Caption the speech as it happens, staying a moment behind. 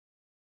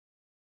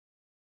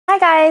Hi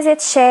guys,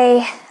 it's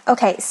Shay.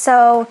 Okay,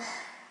 so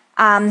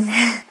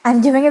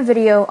I'm doing a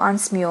video on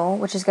Smule,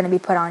 which is going to be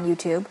put on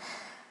YouTube,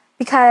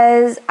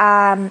 because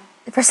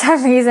for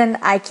some reason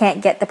I can't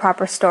get the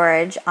proper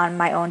storage on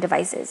my own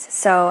devices,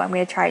 so I'm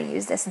going to try to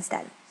use this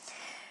instead.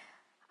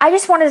 I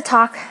just wanted to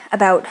talk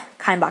about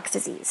Kienbocks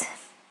disease.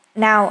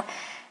 Now,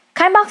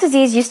 Kienbocks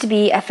disease used to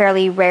be a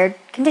fairly rare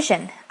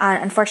condition.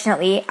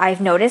 Unfortunately, I've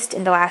noticed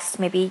in the last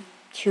maybe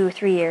 2 or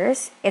 3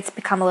 years, it's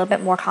become a little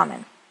bit more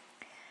common.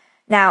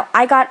 Now,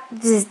 I got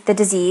the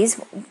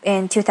disease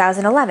in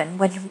 2011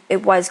 when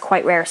it was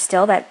quite rare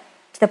still, that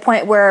to the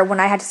point where when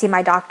I had to see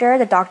my doctor,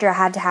 the doctor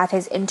had to have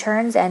his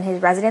interns and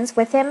his residents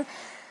with him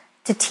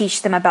to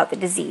teach them about the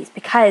disease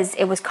because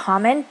it was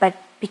common, but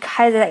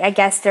because I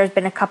guess there's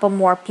been a couple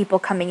more people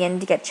coming in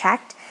to get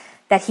checked,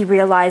 that he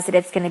realized that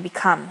it's going to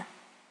become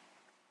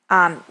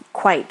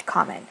quite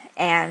common,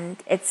 and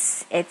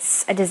it's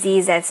a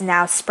disease that's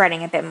now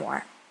spreading a bit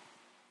more.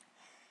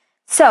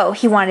 So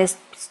he wanted his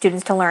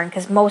students to learn,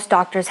 because most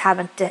doctors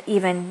haven't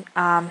even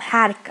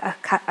had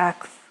I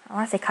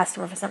want to say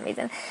customer for some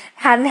reason,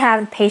 hadn't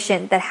had a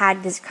patient that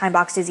had this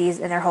Kienbocks disease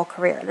in their whole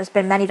career. There's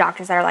been many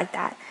doctors that are like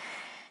that.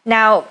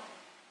 Now,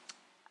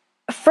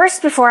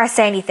 first, before I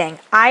say anything,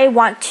 I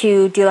want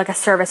to do like a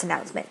service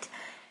announcement.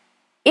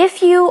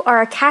 If you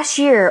are a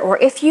cashier, or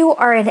if you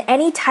are in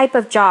any type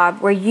of job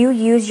where you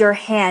use your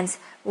hands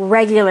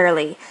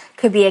regularly,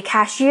 could be a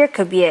cashier,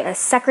 could be a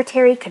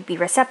secretary, could be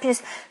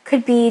receptionist,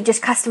 could be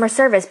just customer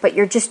service, but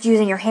you're just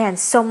using your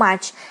hands so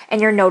much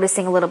and you're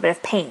noticing a little bit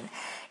of pain.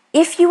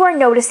 If you are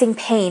noticing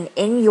pain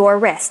in your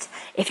wrist,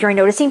 if you're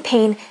noticing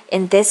pain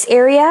in this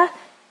area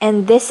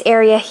and this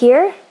area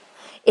here,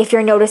 if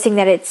you're noticing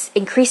that it's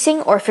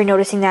increasing, or if you're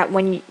noticing that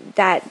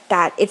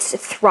that it's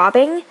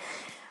throbbing,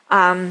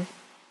 and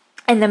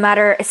no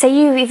matter, say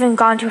you've even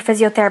gone to a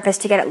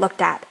physiotherapist to get it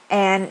looked at,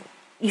 and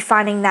you're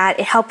finding that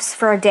it helps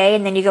for a day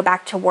and then you go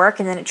back to work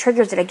and then it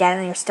triggers it again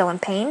and you're still in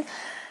pain,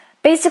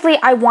 basically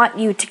I want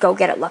you to go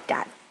get it looked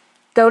at.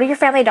 Go to your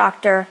family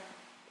doctor,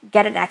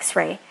 get an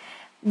x-ray.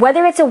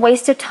 Whether it's a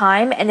waste of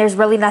time and there's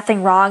really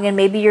nothing wrong and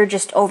maybe you're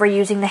just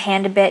overusing the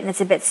hand a bit and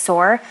it's a bit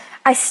sore,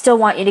 I still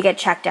want you to get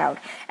checked out.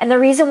 And the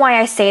reason why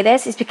I say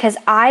this is because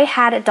I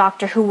had a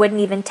doctor who wouldn't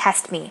even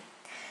test me.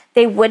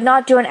 They would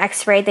not do an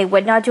x-ray, they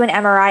would not do an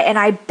MRI, and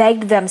I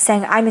begged them,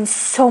 saying, I'm in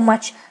so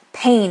much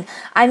pain.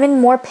 I'm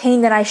in more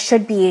pain than I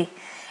should be,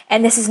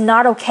 and this is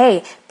not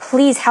okay.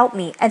 Please help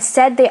me.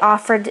 Instead, they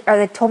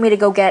told me to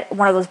go get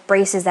one of those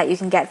braces that you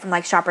can get from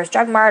like Shoppers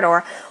Drug Mart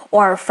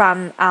or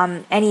from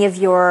any of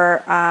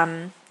your,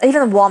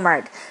 even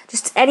Walmart,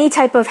 just any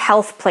type of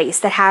health place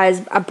that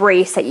has a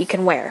brace that you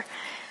can wear.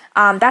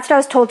 That's what I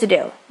was told to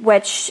do,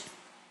 which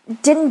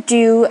didn't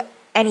do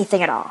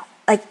anything at all.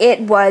 Like,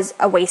 it was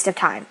a waste of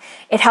time.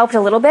 It helped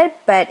a little bit,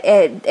 but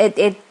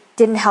it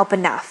didn't help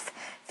enough.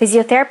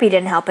 Physiotherapy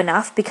didn't help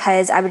enough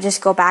because I would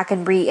just go back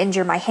and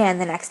re-injure my hand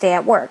the next day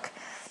at work.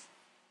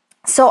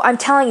 So I'm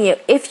telling you,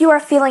 if you are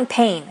feeling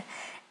pain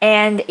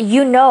and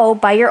you know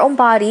by your own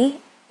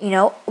body,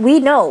 we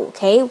know,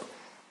 okay?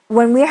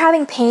 When we're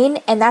having pain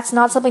and that's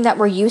not something that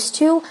we're used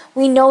to,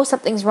 we know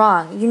something's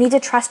wrong. You need to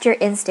trust your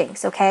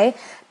instincts, okay?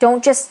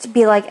 Don't just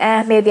be like,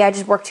 maybe I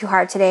just worked too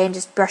hard today and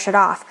just brush it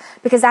off,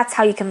 because that's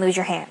how you can lose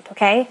your hand,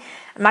 okay?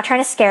 I'm not trying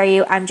to scare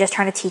you. I'm just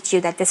trying to teach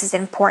you that this is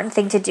an important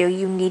thing to do.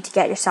 You need to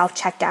get yourself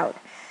checked out.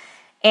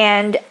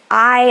 And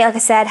I, like I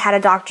said, had a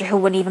doctor who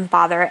wouldn't even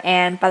bother.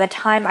 And by the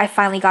time I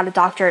finally got a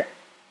doctor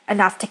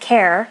enough to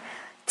care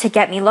to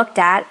get me looked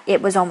at,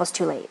 it was almost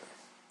too late.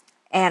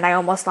 And I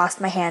almost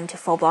lost my hand to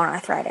full-blown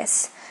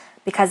arthritis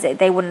because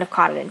they wouldn't have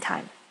caught it in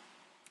time.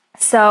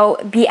 So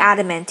be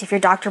adamant. If your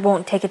doctor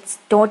won't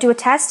don't do a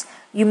test,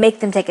 you make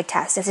them take a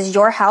test. This is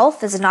your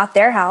health. This is not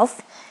their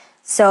health.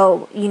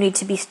 So you need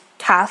to be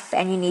tough,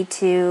 and you need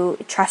to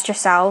trust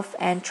yourself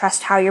and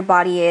trust how your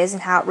body is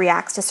and how it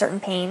reacts to certain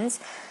pains,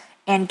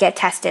 and get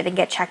tested and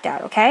get checked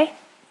out, okay?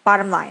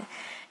 Bottom line.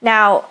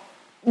 Now,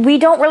 we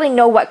don't really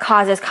know what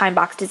causes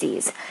Kienbocks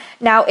disease.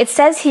 Now, it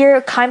says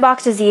here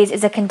Kienbocks disease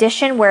is a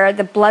condition where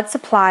the blood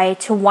supply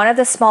to one of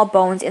the small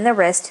bones in the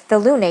wrist, the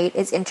lunate,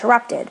 is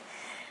interrupted.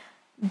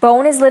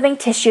 Bone is living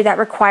tissue that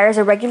requires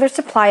a regular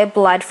supply of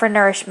blood for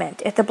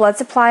nourishment. If the blood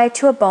supply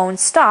to a bone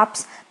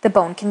stops, the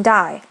bone can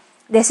die.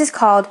 This is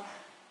called,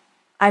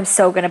 I'm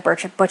so going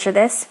to butcher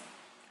this,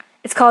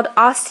 it's called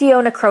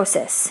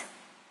osteonecrosis.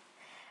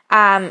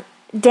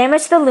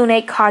 Damage to the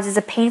lunate causes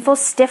a painful,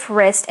 stiff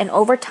wrist, and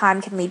over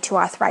time can lead to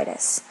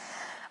arthritis.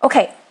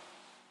 Okay,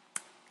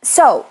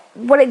 so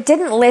what it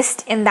didn't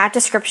list in that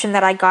description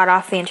that I got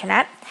off the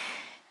internet,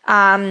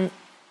 it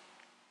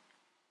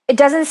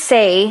doesn't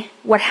say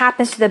what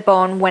happens to the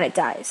bone when it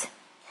dies.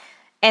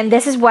 And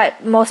this is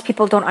what most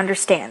people don't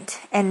understand.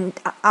 And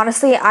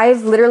honestly,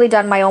 I've literally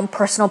done my own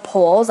personal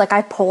polls. Like,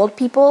 I polled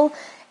people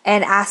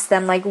and asked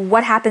them, like,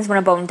 what happens when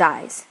a bone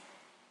dies?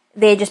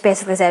 They just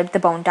basically said the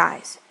bone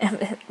dies.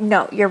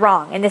 No, you're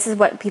wrong. And this is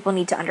what people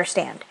need to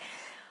understand.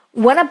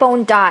 When a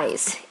bone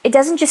dies, it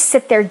doesn't just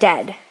sit there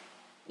dead.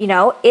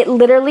 It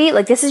literally,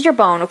 like, this is your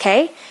bone,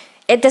 okay?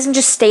 it doesn't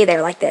just stay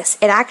there like this.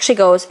 It actually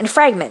goes in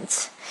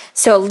fragments.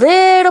 So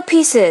little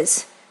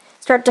pieces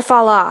start to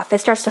fall off.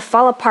 It starts to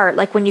fall apart,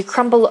 like when you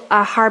crumble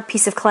a hard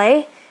piece of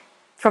clay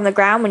from the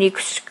ground. When you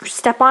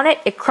step on it,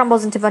 it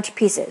crumbles into a bunch of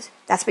pieces.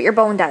 That's what your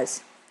bone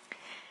does.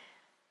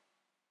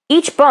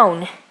 Each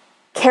bone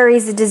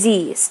carries the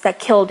disease that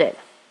killed it.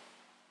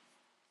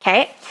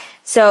 Okay,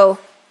 so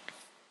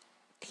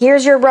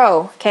here's your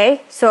row.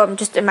 Okay, so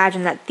just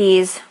imagine that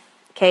these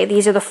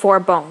are the 4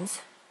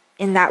 bones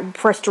in that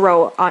first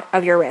row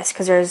of your wrist,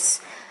 because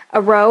there's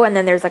a row and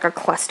then there's like a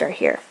cluster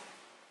here.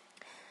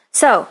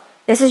 So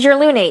this is your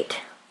lunate.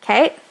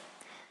 Okay,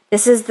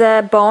 this is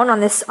the bone on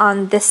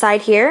this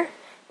side here.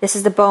 This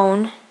is the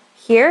bone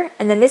here,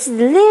 and then this is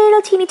the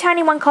little teeny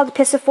tiny one called the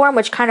pisiform,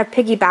 which kind of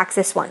piggybacks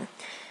this one.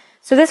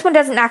 So this one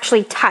doesn't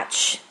actually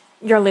touch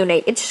your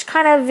lunate. It just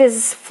kind of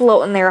is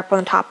floating there up on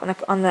the top,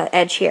 on the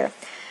edge here.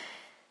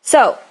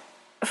 So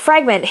a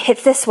fragment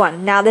hits this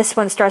one. Now this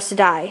one starts to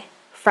die.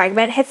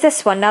 Fragment hits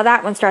this one. Now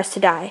that one starts to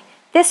die.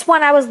 This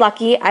one, I was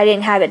lucky. I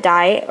didn't have it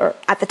die, or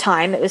at the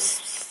time, it was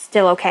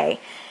still okay.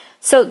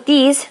 So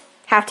these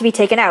have to be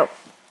taken out.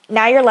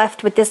 Now you're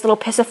left with this little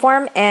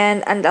pisiform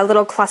and a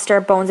little cluster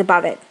of bones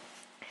above it.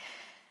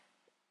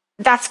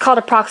 That's called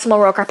a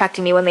proximal row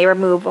carpectomy, when they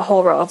remove a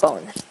whole row of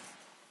bone.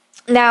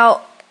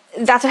 Now,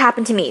 that's what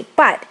happened to me.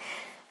 But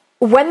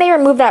when they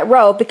remove that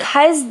row,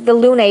 because the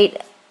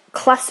lunate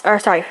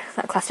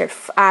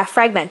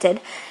fragmented,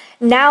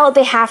 now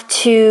they have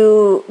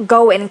to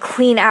go and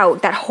clean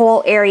out that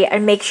whole area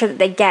and make sure that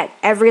they get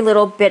every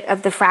little bit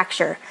of the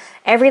fracture,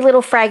 every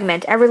little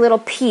fragment, every little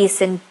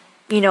piece, and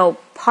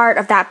part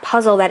of that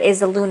puzzle that is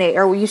the lunate,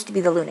 or used to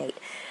be the lunate.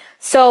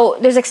 So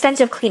there's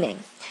extensive cleaning.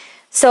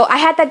 So I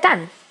had that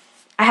done.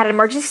 I had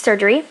emergency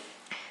surgery.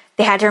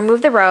 They had to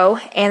remove the row,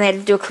 and they had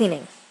to do a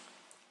cleaning.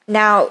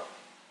 Now,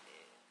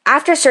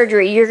 after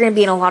surgery, you're going to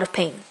be in a lot of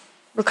pain.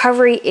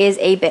 Recovery is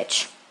a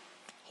bitch.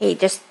 Hey,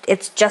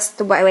 it's just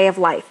the way of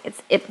life.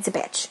 It's a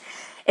bitch.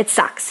 It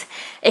sucks,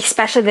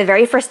 especially the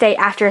very first day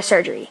after a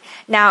surgery.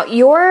 Now,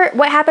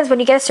 what happens when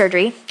you get a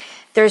surgery?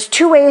 There's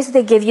 2 ways that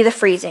they give you the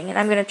freezing, and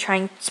I'm going to try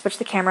and switch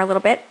the camera a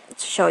little bit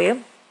to show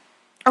you.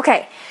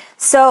 Okay,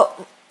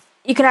 so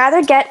you can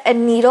either get a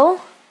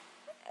needle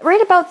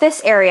right about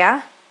this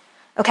area,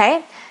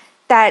 okay,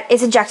 that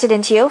is injected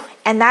into you,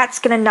 and that's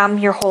going to numb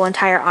your whole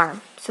entire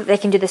arm so that they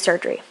can do the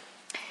surgery.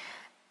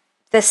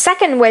 The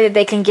second way that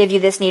they can give you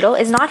this needle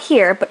is not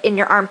here, but in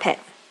your armpit.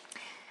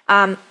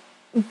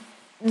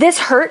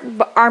 This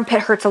armpit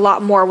hurts a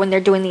lot more when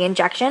they're doing the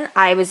injection.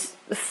 I was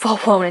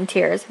full-blown in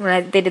tears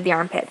when they did the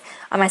armpit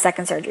on my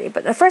second surgery.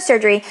 But the first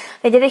surgery,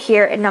 they did it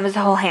here, it numbs the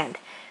whole hand.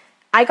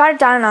 I got it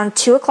done on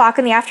 2 o'clock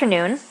in the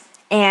afternoon,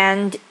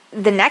 and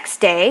the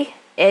next day,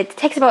 it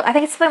takes about, I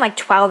think it's something like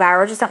 12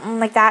 hours or something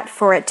like that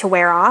for it to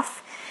wear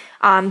off.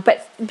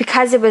 But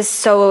because it was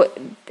so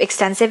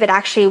extensive, it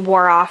actually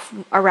wore off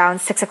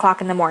around 6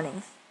 o'clock in the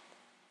morning.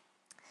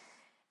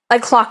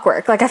 Like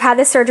clockwork. Like, I've had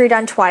this surgery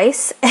done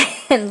twice,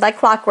 and like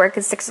clockwork,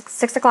 it's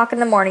 6 o'clock in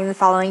the morning the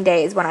following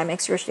day is when I'm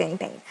excruciating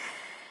pain.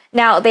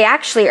 Now, they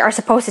actually are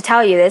supposed to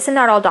tell you this, and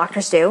not all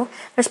doctors do.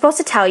 They're supposed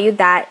to tell you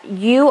that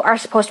you are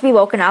supposed to be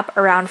woken up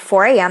around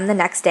 4 a.m. the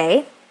next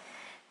day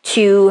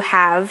to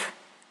have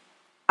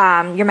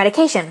your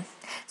medication.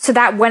 So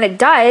that when it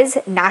does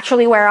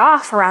naturally wear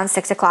off around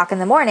 6 o'clock in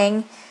the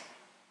morning,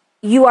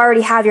 you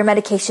already have your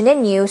medication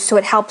in you, so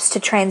it helps to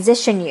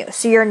transition you.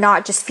 So you're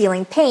not just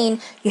feeling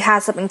pain, you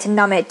have something to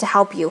numb it to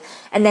help you.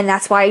 And then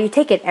that's why you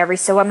take it every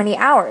so many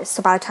hours.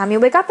 So by the time you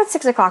wake up at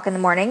 6 o'clock in the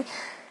morning,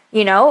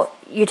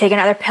 you take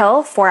another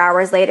pill 4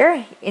 hours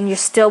later, and you're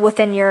still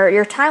within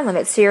your time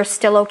limit. So you're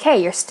still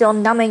okay. You're still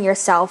numbing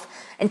yourself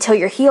until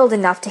you're healed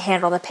enough to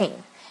handle the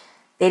pain.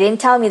 They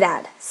didn't tell me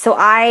that. So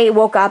I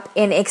woke up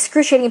in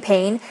excruciating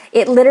pain.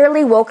 It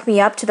literally woke me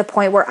up to the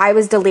point where I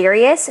was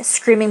delirious,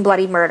 screaming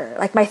bloody murder.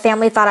 Like, my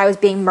family thought I was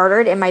being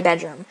murdered in my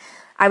bedroom.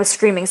 I was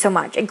screaming so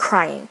much and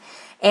crying.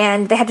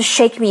 And they had to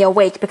shake me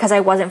awake because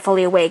I wasn't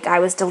fully awake. I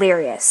was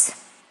delirious.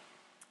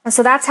 And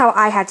so that's how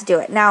I had to do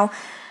it. Now,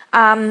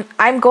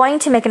 I'm going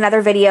to make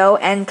another video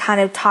and kind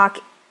of talk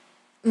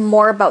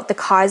more about the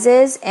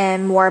causes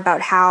and more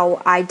about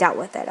how I dealt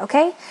with it,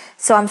 okay?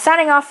 So I'm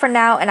signing off for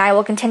now, and I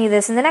will continue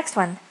this in the next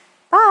one.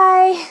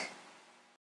 Bye!